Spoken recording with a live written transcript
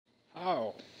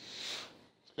Oh,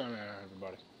 what's going on,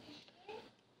 everybody?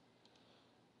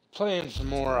 Playing some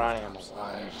more I Am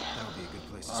Alive. That would be a good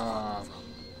place to start from.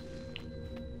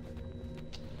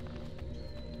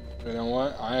 You know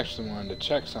what? I actually wanted to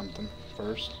check something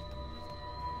first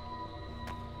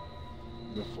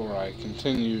before I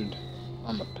continued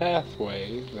on the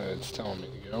pathway that it's telling me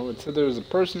to go. It said there was a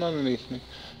person underneath me.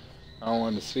 I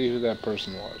wanted to see who that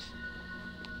person was.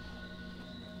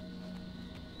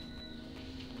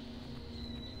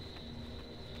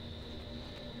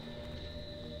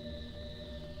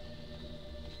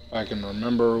 If I can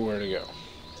remember where to go.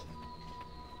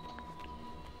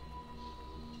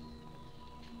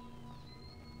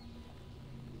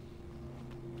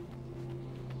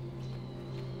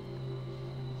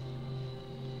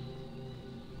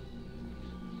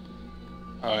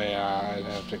 Oh yeah, I'd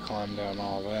have to climb down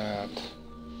all that.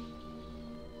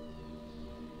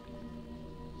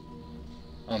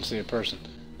 I don't see a person.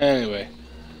 Anyway.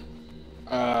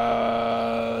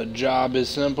 Job is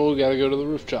simple, gotta go to the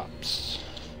rooftops.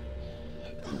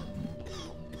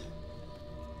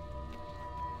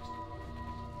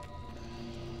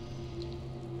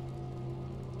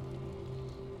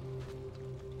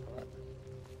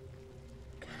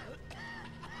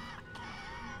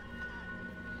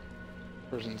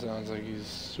 Person sounds like he's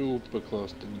super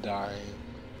close to dying.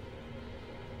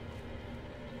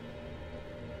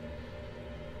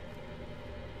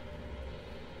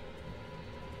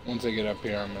 Once I get up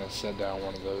here, I'm gonna set down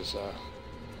one of those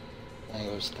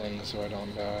things so I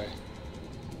don't die.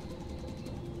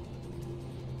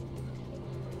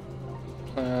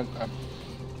 Plant a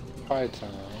python.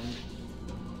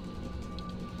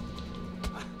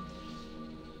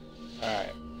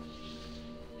 Alright.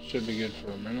 Should be good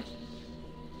for a minute.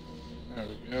 There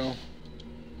we go.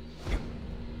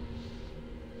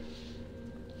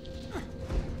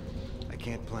 I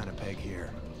can't plant a peg here.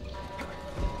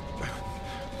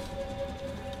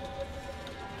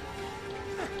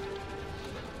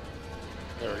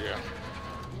 There we go.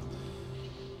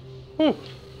 Whew.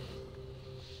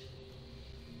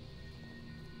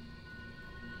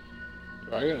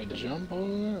 Do I gotta jump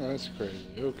over there? That's crazy.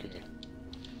 Okay.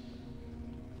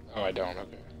 Oh, I don't.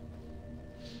 Okay.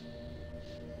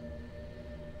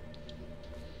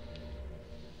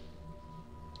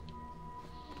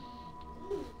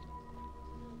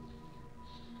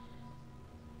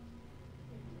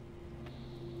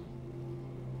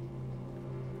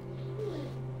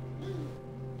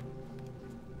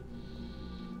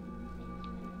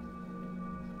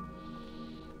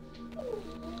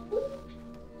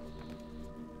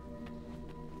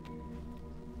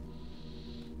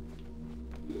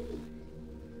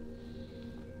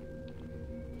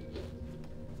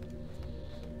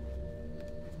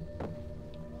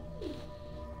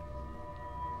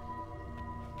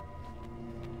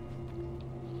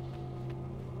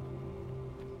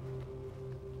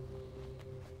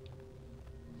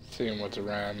 Seeing what's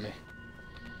around me.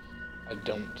 I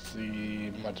don't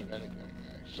see much of anything,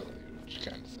 actually, which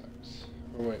kind of sucks.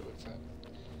 Oh wait, what's that?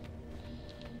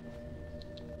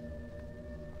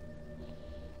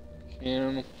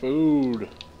 Can of food.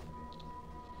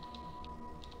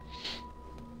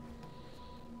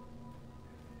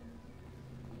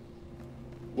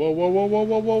 Whoa, whoa, whoa, whoa,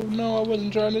 whoa, whoa, no, I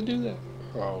wasn't trying to do that.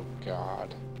 Oh,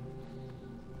 God.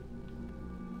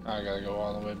 I gotta go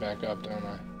all the way back up, don't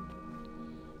I?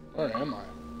 Where am I?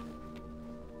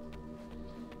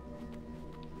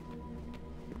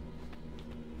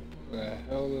 Where the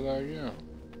hell did I go?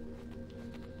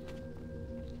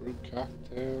 Fruit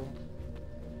cocktail.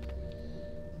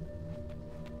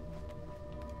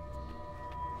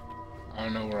 I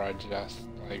don't know where I just,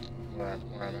 like, where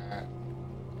I'm at.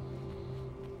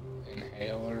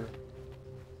 Inhaler.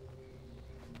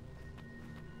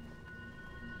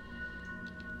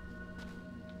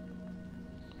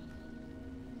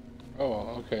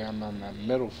 Oh, okay, I'm on that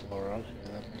middle floor.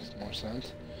 Okay, that makes more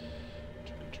sense.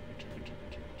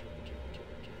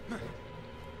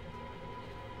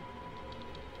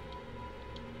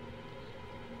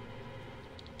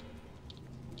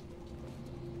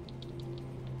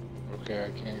 Okay,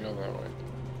 I can't go that way.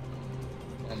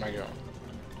 Where am I going?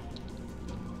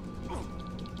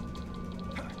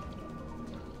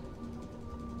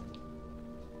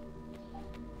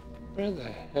 Where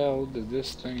the hell did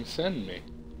this thing send me?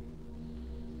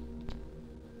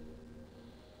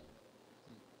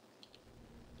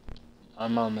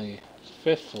 I'm on the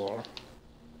 5th floor.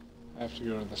 I have to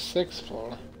go to the 6th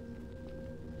floor.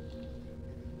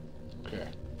 Okay.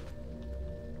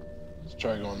 Let's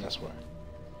try going this way.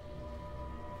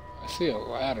 I see a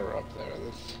ladder up there.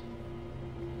 That's...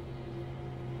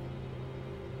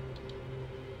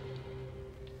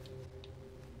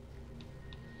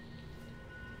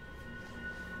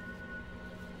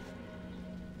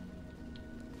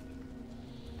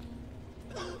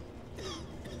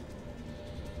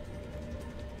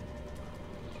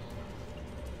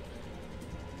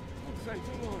 Thank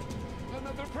the Lord.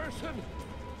 Another person!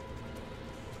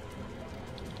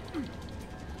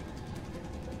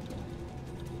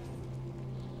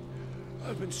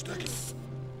 I've been stuck in...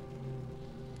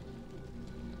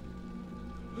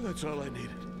 That's all I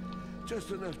needed. Just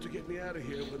enough to get me out of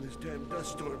here when this damn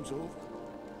dust storm's over.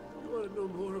 You want to know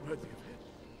more about the event?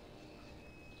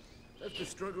 After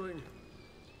struggling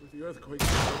with the earthquake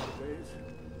for days,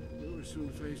 we were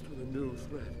soon faced with a new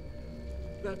threat.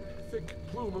 That thick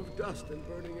plume of dust and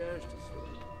burning ash just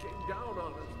came down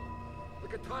on us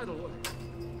like a tidal wave.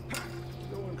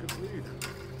 No one could breathe.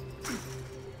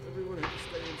 Everyone had to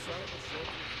stay inside the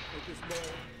shelter at this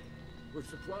mall, with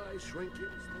supplies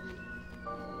shrinking slowly.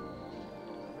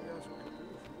 Nothing else we could do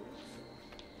for weeks.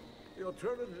 The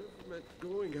alternative meant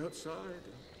going outside.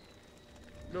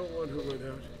 No one who went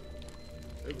out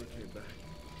ever came back.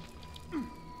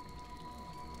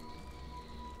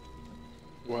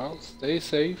 Well, stay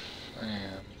safe,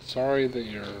 and sorry that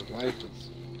your life is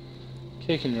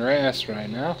kicking your ass right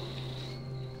now.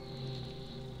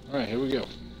 Alright, here we go.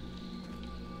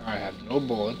 I have no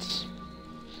bullets,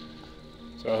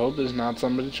 so I hope there's not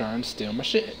somebody trying to steal my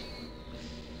shit.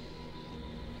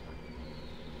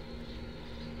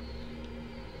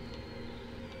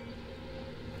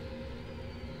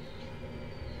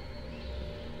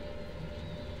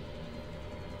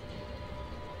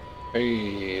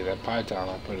 Hey, that python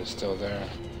I put is still there.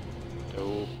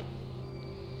 Dope.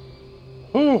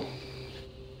 Whew!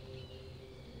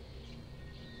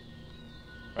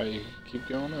 Alright, you keep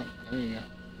going up. There you go.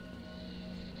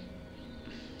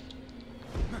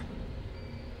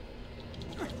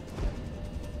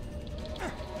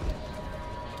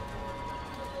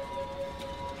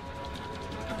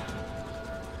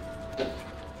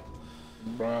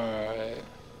 Right.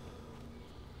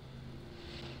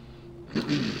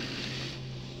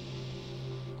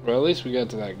 Well, at least we got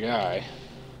to that guy.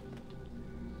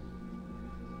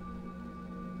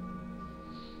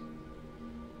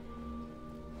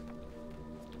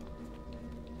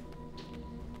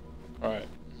 Alright,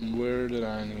 where did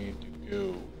I need to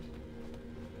go?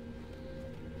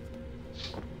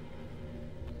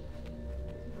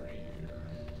 Over here.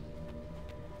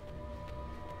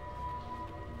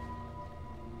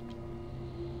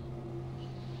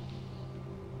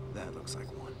 That looks like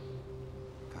one.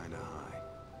 Kinda high.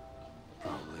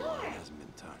 Probably why it hasn't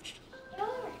been touched.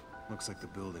 Looks like the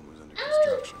building was under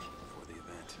construction before the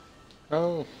event.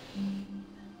 Oh.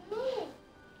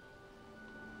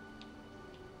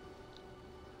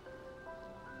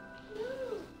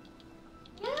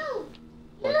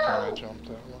 Why can't I jump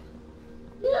that way?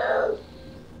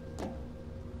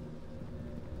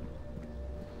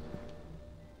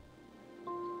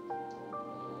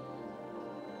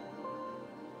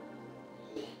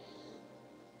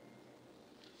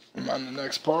 I'm on the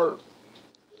next part.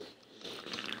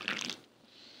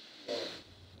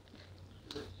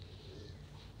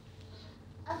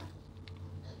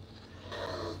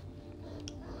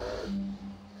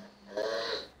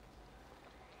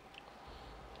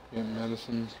 Get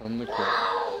medicine from the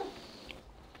crowd.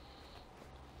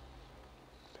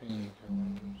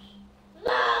 Painkillers.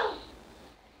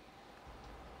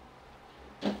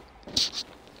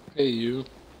 Hey you.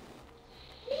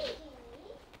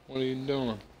 What are you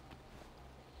doing?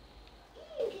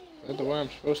 Is that the way I'm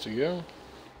supposed to go?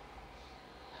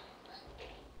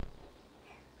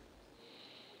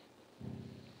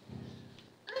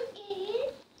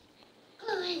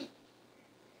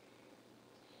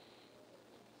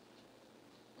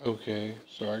 Okay,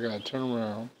 so I gotta turn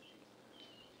around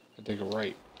and take a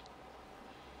right.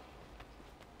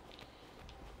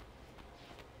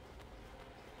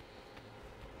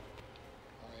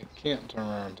 I can't turn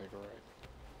around and take a right.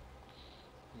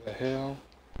 The hell?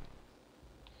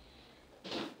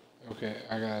 Okay,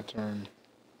 I gotta turn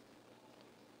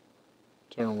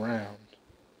around,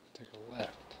 take a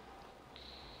left.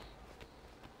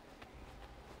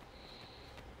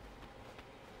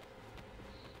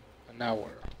 And now where?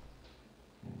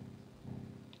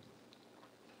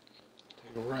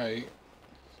 Take a right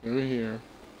through here.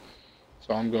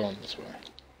 So I'm going this way. Is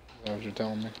that what you're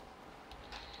telling me?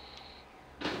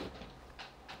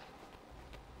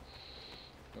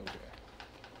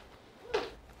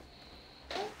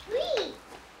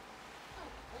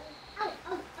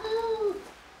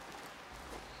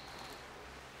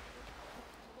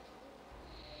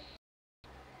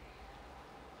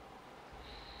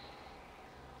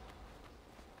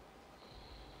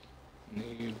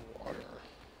 Need water.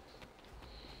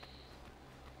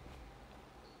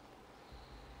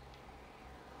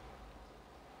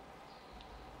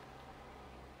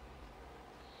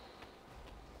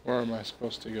 Where am I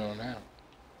supposed to go now?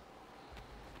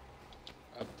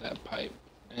 Up that pipe.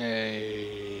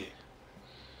 Hey.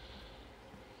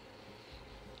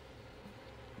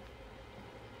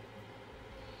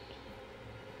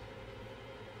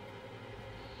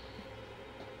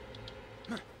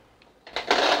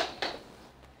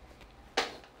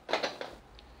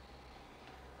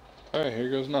 Alright, here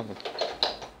goes nothing.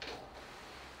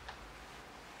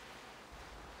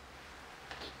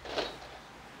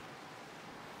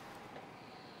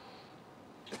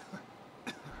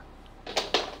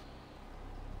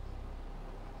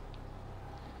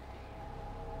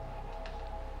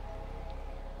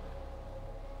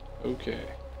 Okay.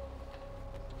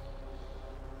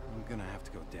 I'm gonna have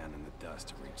to go down in the dust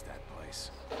to reach that place.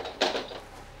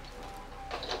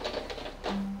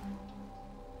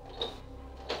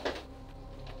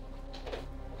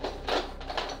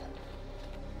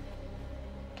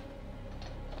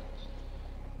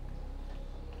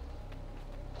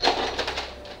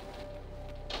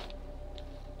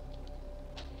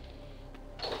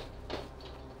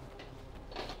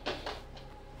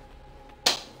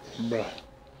 Bruh.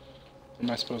 Where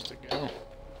am I supposed to go?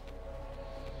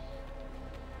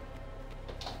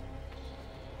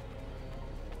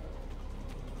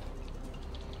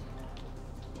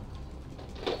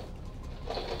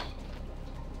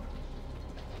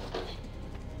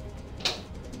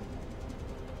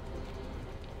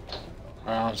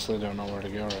 I honestly don't know where to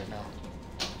go right now.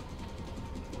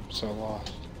 I'm so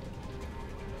lost.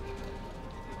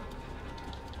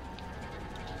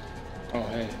 Oh,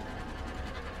 hey.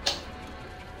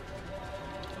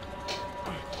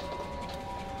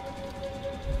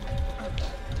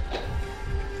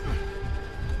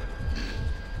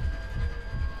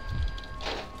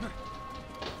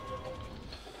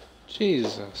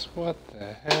 Jesus, what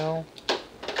the hell?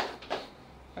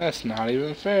 That's not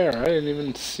even fair. I didn't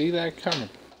even see that coming.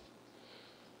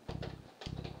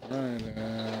 Right,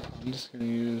 I'm just gonna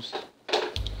use...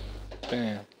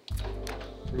 Bam.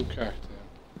 Brew cocktail.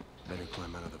 Better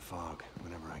climb out of the fog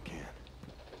whenever I can.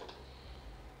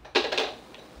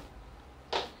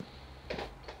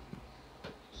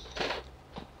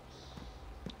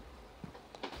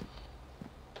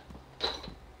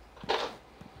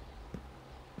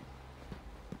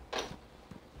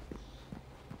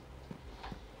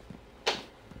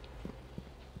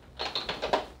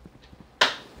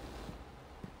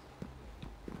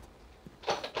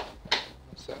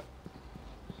 What's that?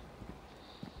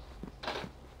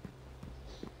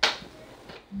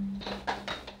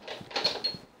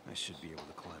 I should be able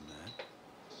to climb that.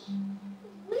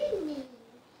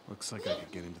 Looks like I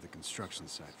could get into the construction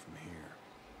site from here.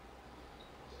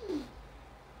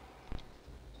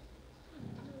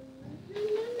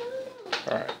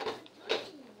 Alright.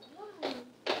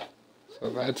 So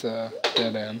that's a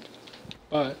dead end.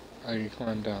 But I can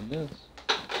climb down this.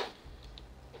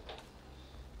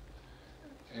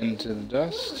 Into the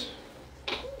dust.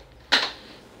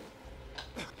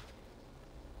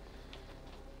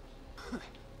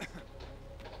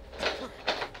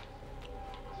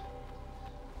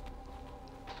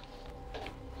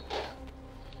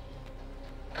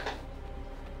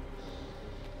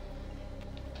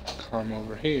 Climb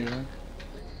over here.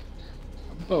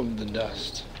 Above the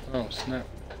dust. Oh snap.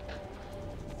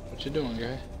 What you doing,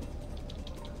 guy?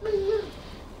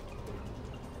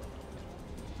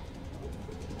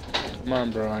 Come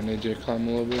on, bro, I need you to climb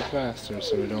a little bit faster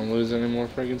so we don't lose any more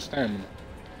friggin' stamina.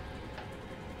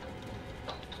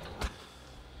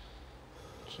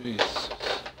 Jeez.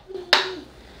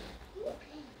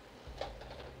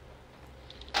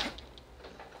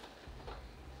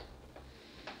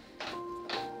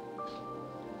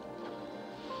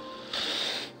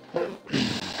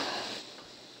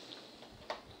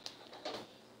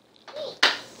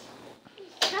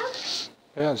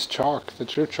 Yeah, it's chalk.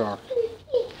 That's your chalk.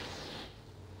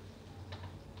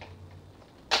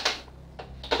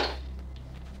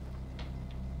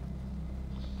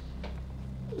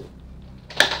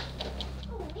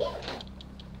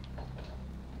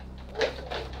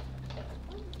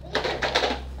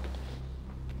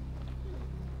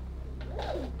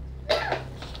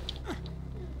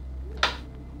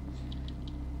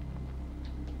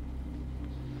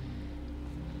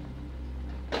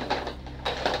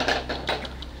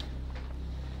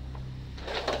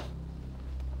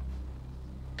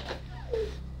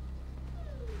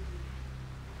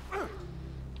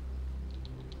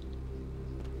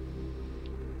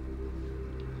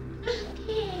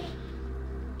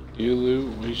 You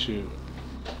loot, we shoot.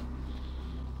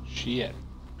 Shit.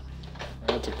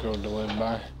 That's a code to live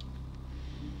by.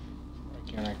 Why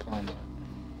can't I climb that?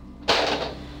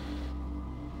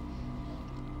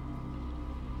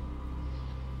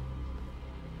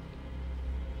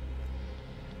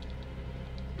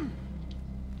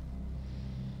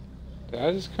 Did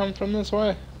I just come from this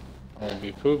way? I would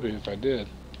be poopy if I did.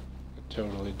 I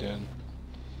totally did.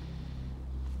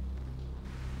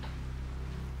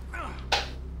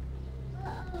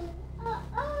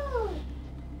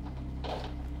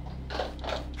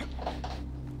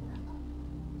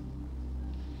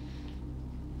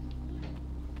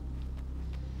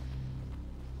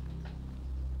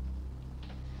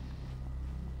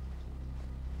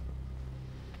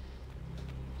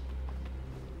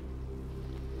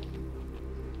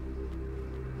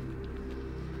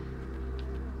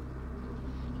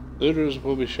 Looters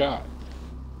will be shot.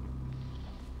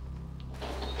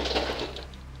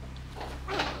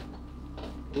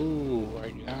 Ooh,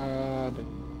 I got it.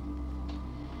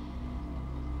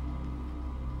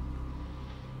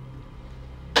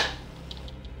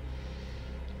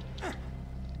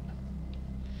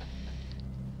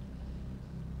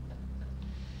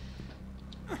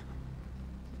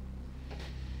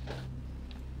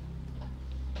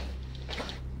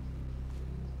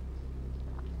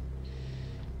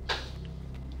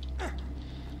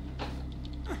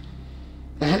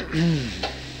 What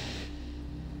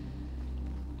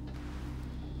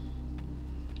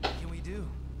can we do?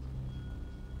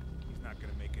 He's not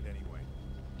gonna make it anyway.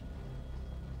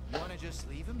 You want to just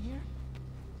leave him here?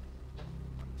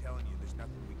 I'm telling you, there's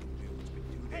nothing we can do. It's been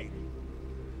 2 days.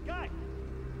 Guy!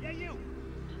 Yeah, you!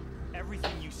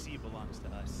 Everything you see belongs to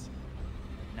us.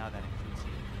 Now that includes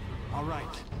you. All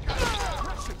right.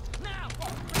 Now!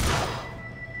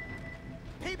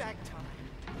 Payback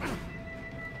time!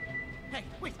 Hey,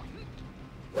 wait!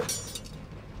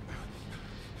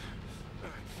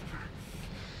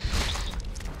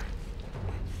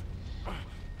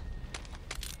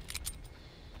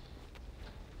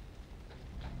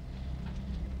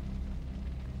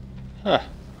 Huh.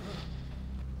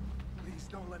 Please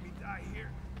don't let me die here.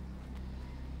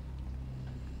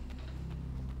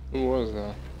 Who was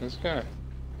that? This guy.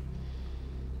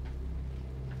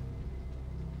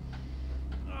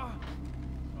 Oh,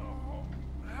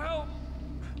 help!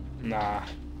 Nah,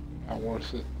 not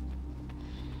worth it.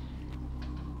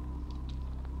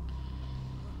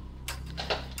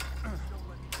 Don't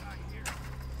let me die here.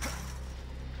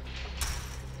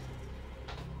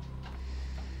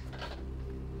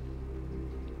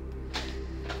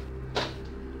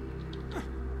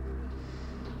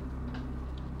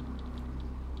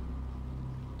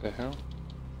 The hell?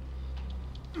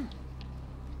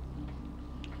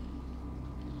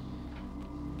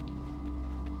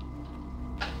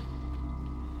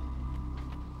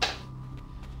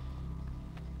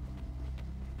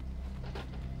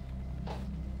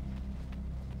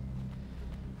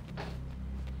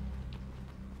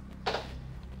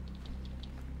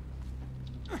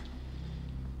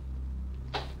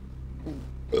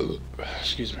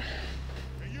 Excuse me.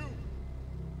 Hey, you!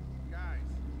 Guys,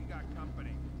 we got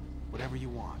company. Whatever you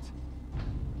want.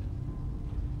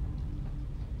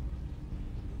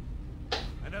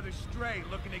 Another stray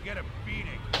looking to get a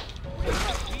beating.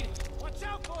 Watch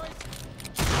out, boys!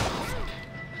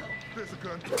 There's a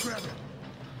gun. Grab it.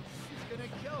 He's gonna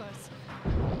kill us.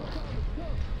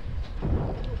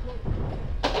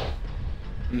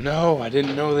 No, I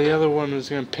didn't know the other one was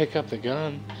gonna pick up the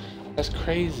gun. That's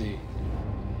crazy.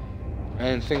 I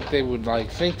didn't think they would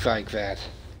think like that.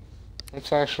 That's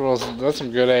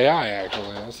some good AI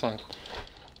actually. That's not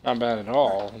bad at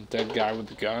all. Dead guy with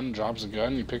the gun, drops a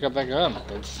gun, you pick up that gun.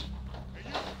 That's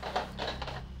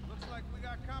Looks like we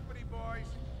got company, boys.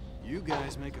 You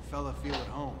guys make a fella feel at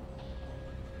home.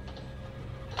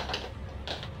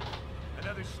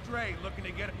 Another stray looking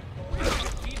to get a...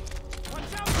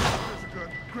 Watch out! There's a gun.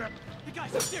 Grab it. You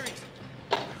guys, I'm serious!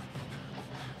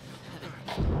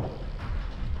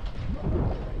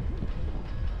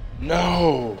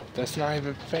 no, that's not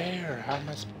even fair. How am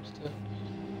I supposed to?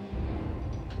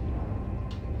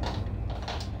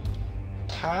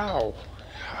 How?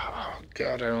 Oh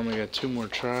God, I only got 2 more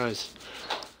tries.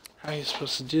 How are you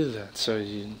supposed to do that? So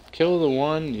you kill the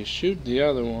one, you shoot the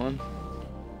other one.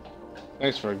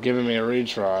 Thanks for giving me a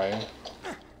retry.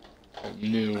 I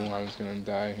knew I was gonna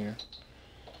die here.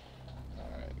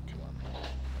 Alright, come on.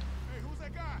 Hey, who's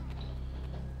that guy?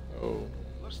 Oh.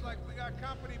 Looks like we got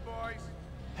company, boys.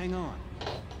 Hang on.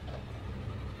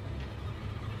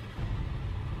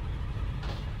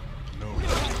 No.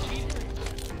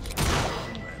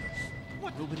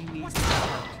 What? Nobody needs to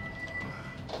hurt.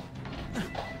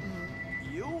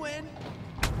 You win.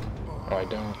 Oh, I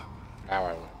don't. Now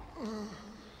I will.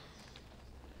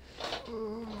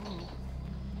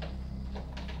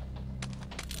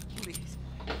 Please,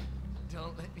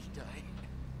 don't let me die.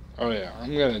 Oh yeah,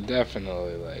 I'm gonna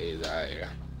definitely let you die here.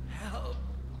 Help.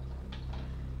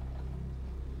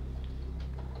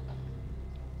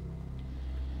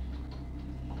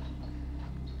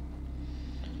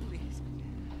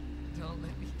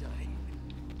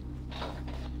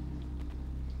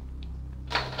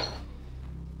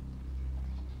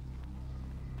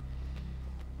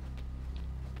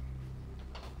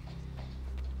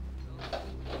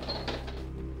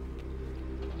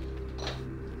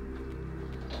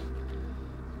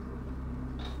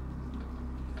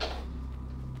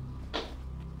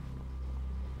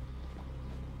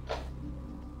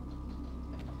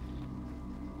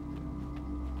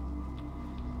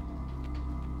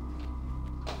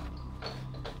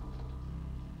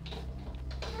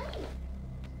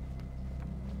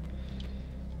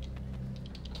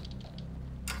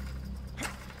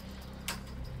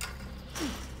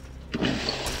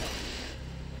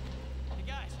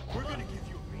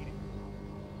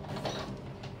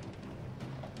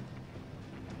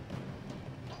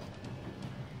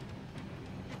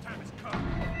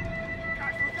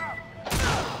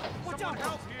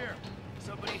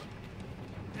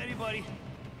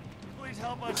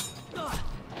 help us.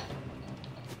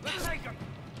 Let's take him.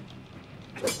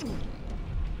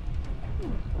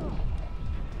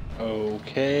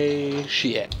 Okay,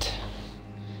 shit.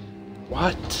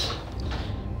 What?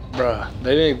 Bruh,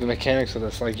 they didn't the mechanics of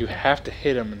this. Like, you have to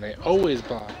hit them and they always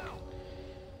block.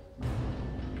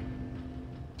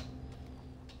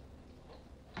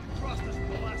 Trust us for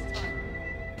the last time.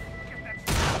 Get that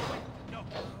shit. No.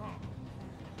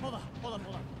 Hold on.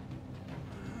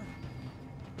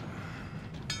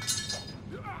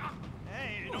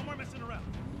 Hey, no more messing around.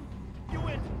 You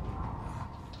win.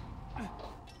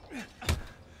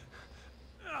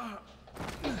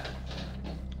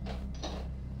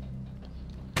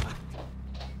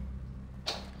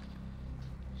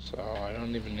 So I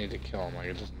don't even need to kill him. I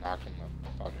can just knock him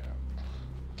the fuck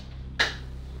out.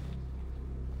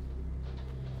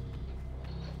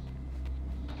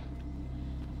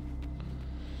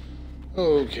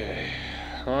 Okay.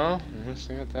 Well, at least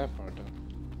I got that part done.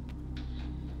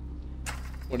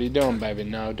 What are you doing, baby?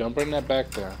 No, don't bring that back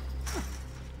there.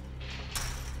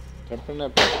 Don't bring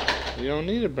that back. You don't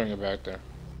need to bring it back there.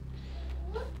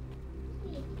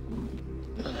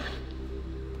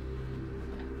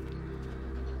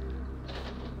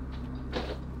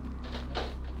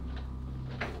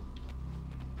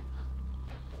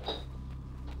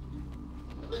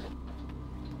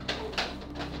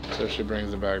 So she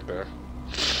brings it back there.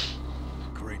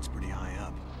 Crate's pretty high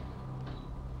up.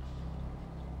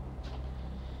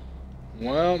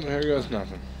 Well, here goes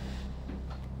nothing.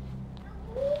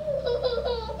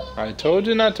 I told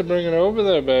you not to bring it over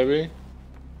there, baby.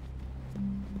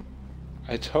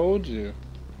 I told you.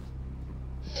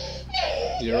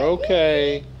 You're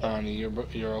okay, honey.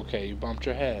 You're okay. You bumped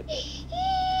your head.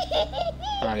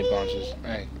 Honey bunches.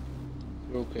 Hey.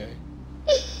 You're okay.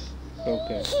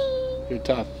 Okay. You're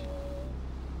tough.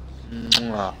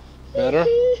 Mwah. Better?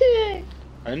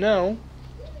 I know.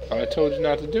 I told you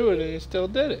not to do it and you still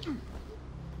did it.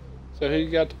 So who you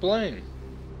got to blame?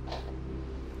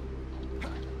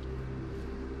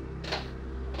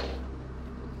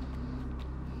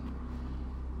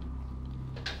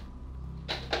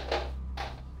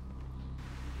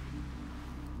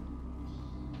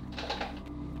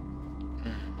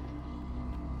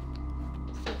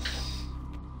 What's this?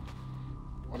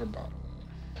 Water bottle.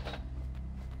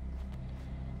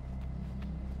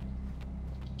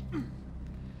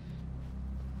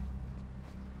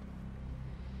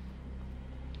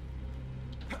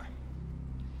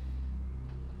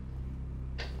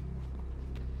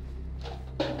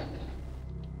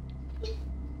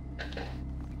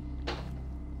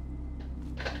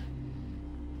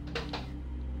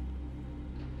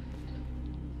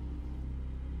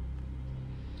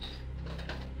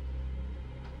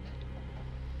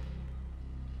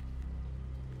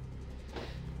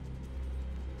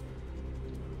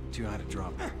 You had to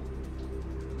drop it.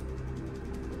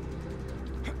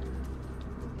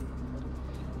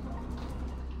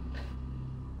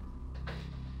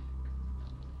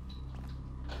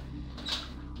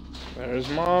 There's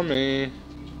mommy.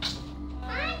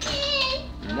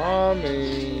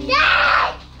 Mommy.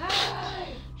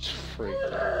 She's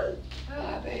freaked out.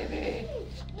 Ah, baby.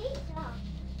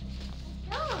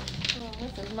 Oh,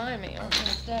 this is my meal.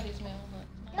 It's Daddy's meal.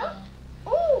 But,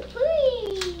 Oh,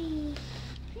 please.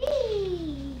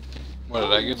 Please. What,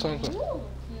 did I get something? yeah.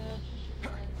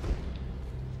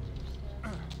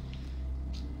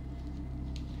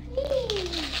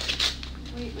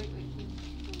 Wait.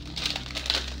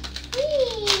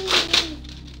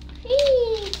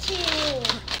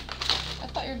 I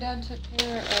thought your dad took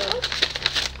care of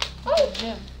the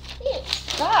gym.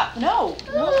 Stop! No!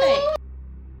 No thanks.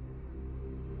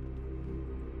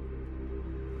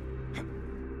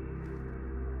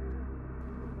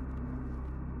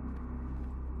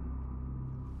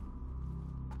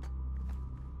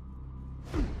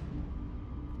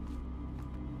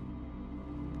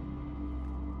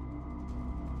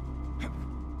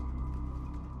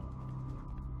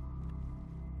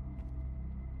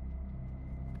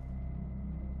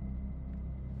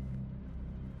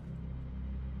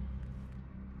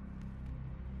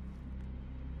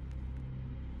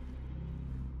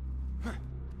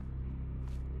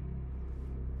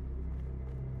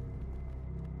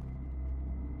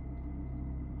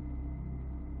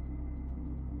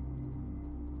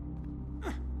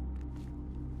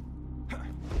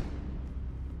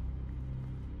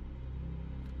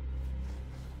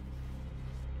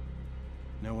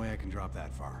 No way I can drop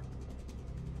that far.